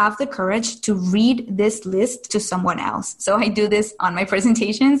to have the courage to read this list to someone else. So I do this on my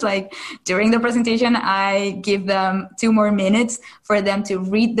presentations. Like during the presentation, I give them 2 more minutes for them to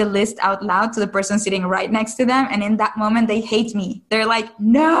read the list out loud to the person sitting right next to them. And in that moment, they hate me. They're like,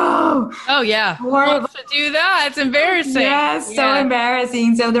 no. Oh, yeah. Who wants to do that? It's embarrassing. Yes, so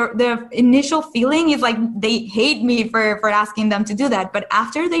embarrassing. So the initial feeling is like they hate me for asking them to do that. But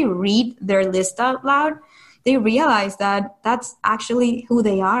after they read their list out loud, they realize that that's actually who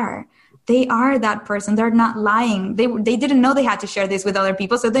they are. They are that person. They're not lying. They didn't know they had to share this with other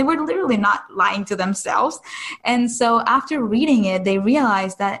people. So they were literally not lying to themselves. And so after reading it, they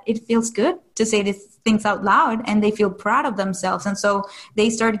realize that it feels good to say these things out loud, and they feel proud of themselves. And so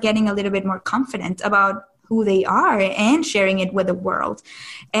they start getting a little bit more confident about who they are and sharing it with the world.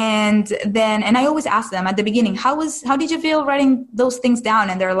 And I always ask them at the beginning, how did you feel writing those things down?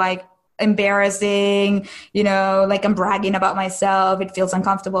 And they're like, embarrassing, like I'm bragging about myself. It feels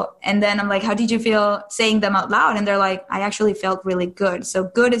uncomfortable. And then I'm like, how did you feel saying them out loud? And they're like, I actually felt really good. So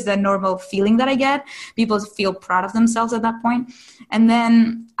good is the normal feeling that I get. People feel proud of themselves at that point. And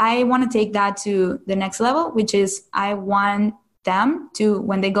then I want to take that to the next level, which is I want them to,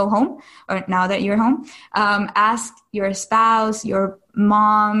 when they go home, or now that you're home, ask your spouse, your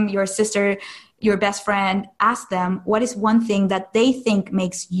mom, your sister, your best friend, ask them what is one thing that they think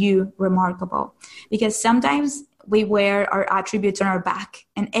makes you remarkable. Because sometimes we wear our attributes on our back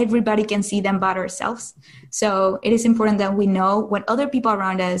and everybody can see them but ourselves. So it is important that we know what other people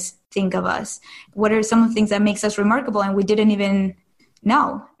around us think of us. What are some of the things that makes us remarkable and we didn't even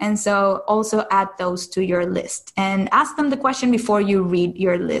know? And so also add those to your list and ask them the question before you read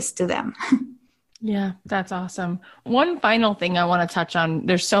your list to them. Yeah, that's awesome. One final thing I want to touch on,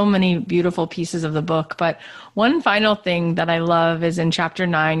 there's so many beautiful pieces of the book, but one final thing that I love is in chapter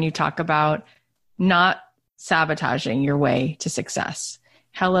 9, you talk about not sabotaging your way to success.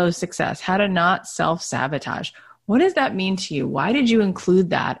 Hello, success, how to not self-sabotage. What does that mean to you? Why did you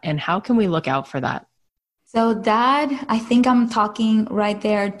include that? And how can we look out for that? So that, I think I'm talking right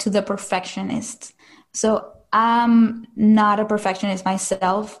there to the perfectionist. So I'm not a perfectionist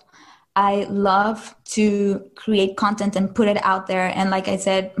myself. I love to create content and put it out there. And like I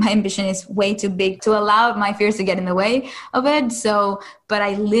said, my ambition is way too big to allow my fears to get in the way of it. But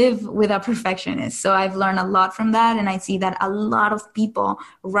I live with a perfectionist. So I've learned a lot from that. And I see that a lot of people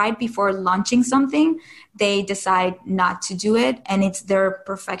right before launching something, they decide not to do it. And it's their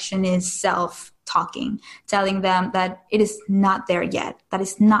perfectionist self talking, telling them that it is not there yet, that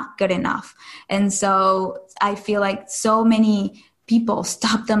it's not good enough. And so I feel like so many people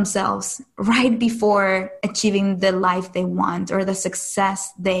stop themselves right before achieving the life they want or the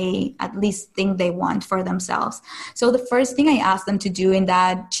success they at least think they want for themselves. So the first thing I asked them to do in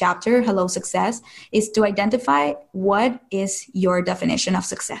that chapter, Hello Success, is to identify what is your definition of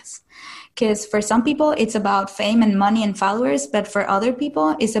success. Because for some people, it's about fame and money and followers, but for other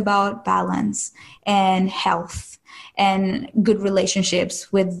people, it's about balance and health and good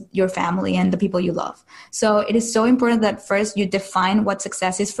relationships with your family and the people you love. So it is so important that first you define what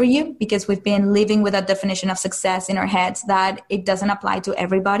success is for you, because we've been living with a definition of success in our heads that it doesn't apply to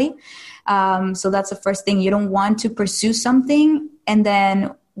everybody. So that's the first thing. You don't want to pursue something and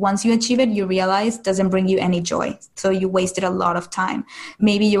then once you achieve it, you realize it doesn't bring you any joy. So you wasted a lot of time.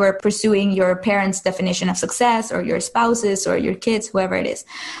 Maybe you were pursuing your parents' definition of success or your spouses or your kids, whoever it is.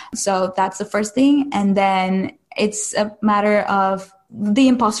 So that's the first thing. And then it's a matter of the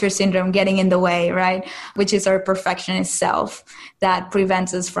imposter syndrome getting in the way, right? Which is our perfectionist self that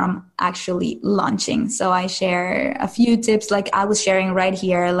prevents us from actually launching. So I share a few tips like I was sharing right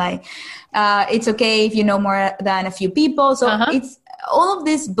here, like it's okay if you know more than a few people. So it's all of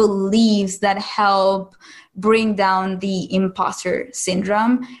these beliefs that help bring down the imposter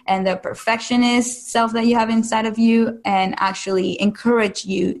syndrome and the perfectionist self that you have inside of you and actually encourage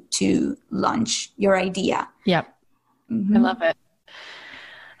you to launch your idea. Yep. Mm-hmm. I love it.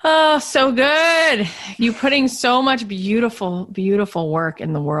 Oh, so good. You putting so much beautiful, beautiful work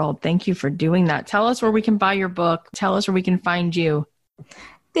in the world. Thank you for doing that. Tell us where we can buy your book. Tell us where we can find you.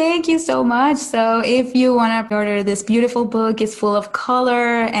 Thank you so much. So if you want to order this beautiful book, it's full of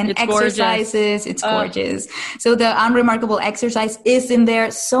color and it's exercises. Gorgeous. It's gorgeous. So the Unremarkable exercise is in there.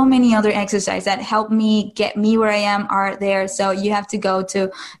 So many other exercises that help me get me where I am are there. So you have to go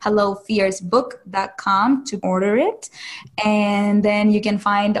to hellofiercebook.com to order it. And then you can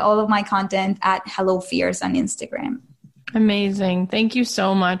find all of my content at Hello Fierce on Instagram. Amazing. Thank you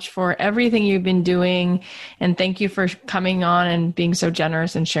so much for everything you've been doing. And thank you for coming on and being so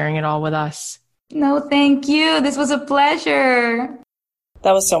generous and sharing it all with us. No, thank you. This was a pleasure.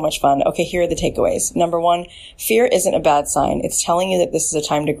 That was so much fun. Okay, here are the takeaways. Number 1, fear isn't a bad sign. It's telling you that this is a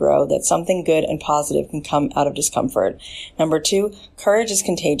time to grow, that something good and positive can come out of discomfort. Number 2, courage is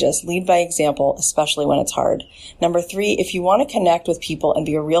contagious. Lead by example, especially when it's hard. Number 3, if you want to connect with people and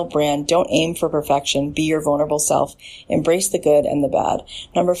be a real brand, don't aim for perfection. Be your vulnerable self. Embrace the good and the bad.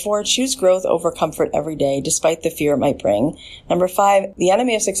 Number 4, choose growth over comfort every day, despite the fear it might bring. Number 5, the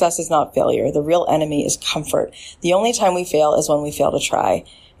enemy of success is not failure. The real enemy is comfort. The only time we fail is when we fail to try.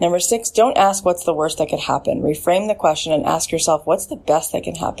 Number 6, don't ask what's the worst that could happen. Reframe the question and ask yourself what's the best that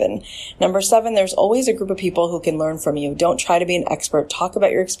can happen. Number 7, there's always a group of people who can learn from you. Don't try to be an expert. Talk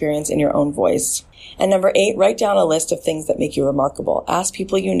about your experience in your own voice. And number 8, write down a list of things that make you remarkable. Ask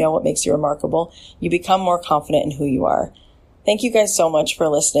people you know what makes you remarkable. You become more confident in who you are. Thank Thank you guys so much for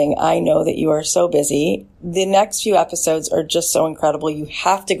listening. I know that you are so busy. The next few episodes are just so incredible. You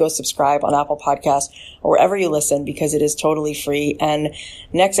have to go subscribe on Apple Podcasts or wherever you listen because it is totally free. And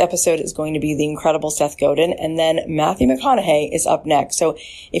next episode is going to be the incredible Seth Godin, and then Matthew McConaughey is up next. So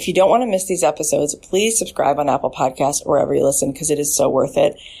if you don't want to miss these episodes, please subscribe on Apple Podcasts or wherever you listen because it is so worth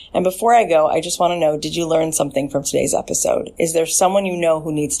it. And before I go, I just want to know, did you learn something from today's episode? Is there someone you know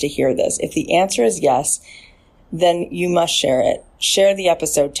who needs to hear this? If the answer is yes, then you must share it. Share the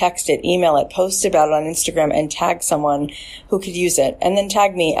episode, text it, email it, post about it on Instagram, and tag someone who could use it. And then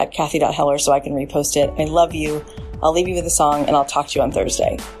tag me at Kathy.Heller so I can repost it. I love you. I'll leave you with a song, and I'll talk to you on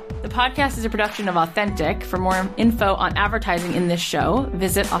Thursday. The podcast is a production of Authentic. For more info on advertising in this show,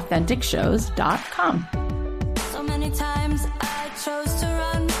 visit AuthenticShows.com. So many times I chose to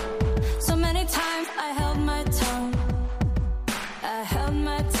run. So many times I held my tongue. I held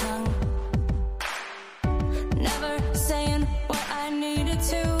my tongue. Never saying what I needed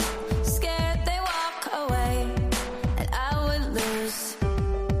to. Scared they walk away and I would lose.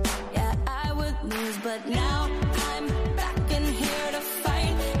 Yeah, I would lose. But now I'm back in here to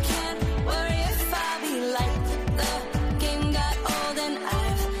fight. Can't worry if I'll be like the game got old and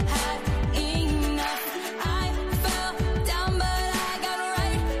I've had enough. I fell down but I got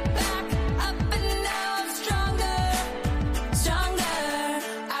right back up and now I'm stronger, stronger.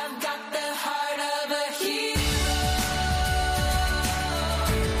 I've got the heart of a hero,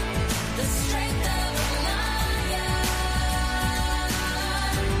 the strength of a lion.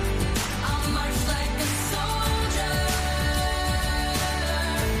 I'll march like a soldier,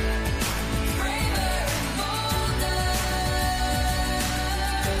 braver and bolder.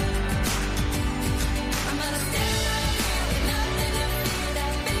 I'm gonna stand right here with nothing to fear.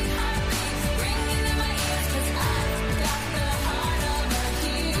 That big heartbeat ringing in my ears 'cause I've got the heart of a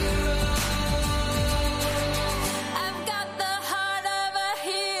hero. I've got the heart of a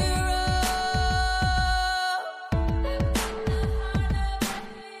hero.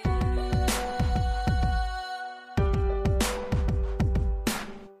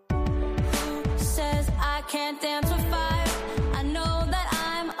 Who says I can't dance with fire? I know that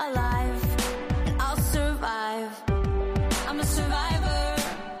I'm alive and I'll survive. I'm a survivor.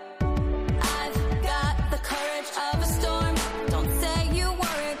 I've got the courage of a storm. Don't say you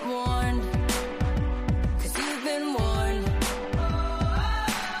weren't warned, 'cause you've been warned.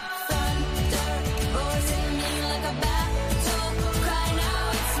 Thunder roars in me like a battle cry. Now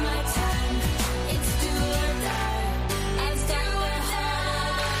it's my time. It's do or die. It's do or die.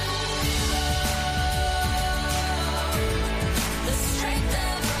 The strength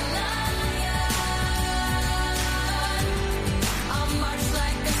of a lion. I'll march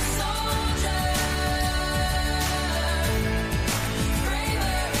like a soldier,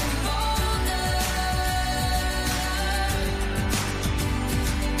 braver and bolder.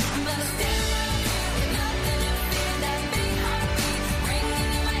 I'm gonna stand right here with nothing to fear. That big heartbeat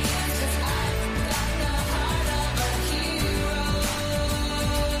ringing in my ears 'cause I've got the heart of a hero.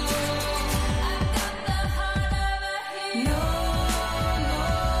 I've got the heart of a hero. No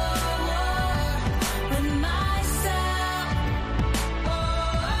more with myself.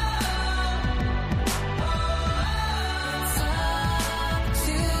 It's up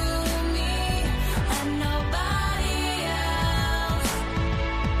to me and nobody else.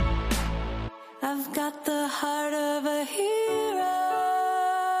 I've got the heart of a hero,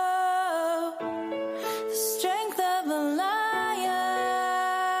 the strength of a lion.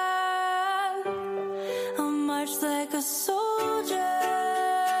 I'll march like a soldier,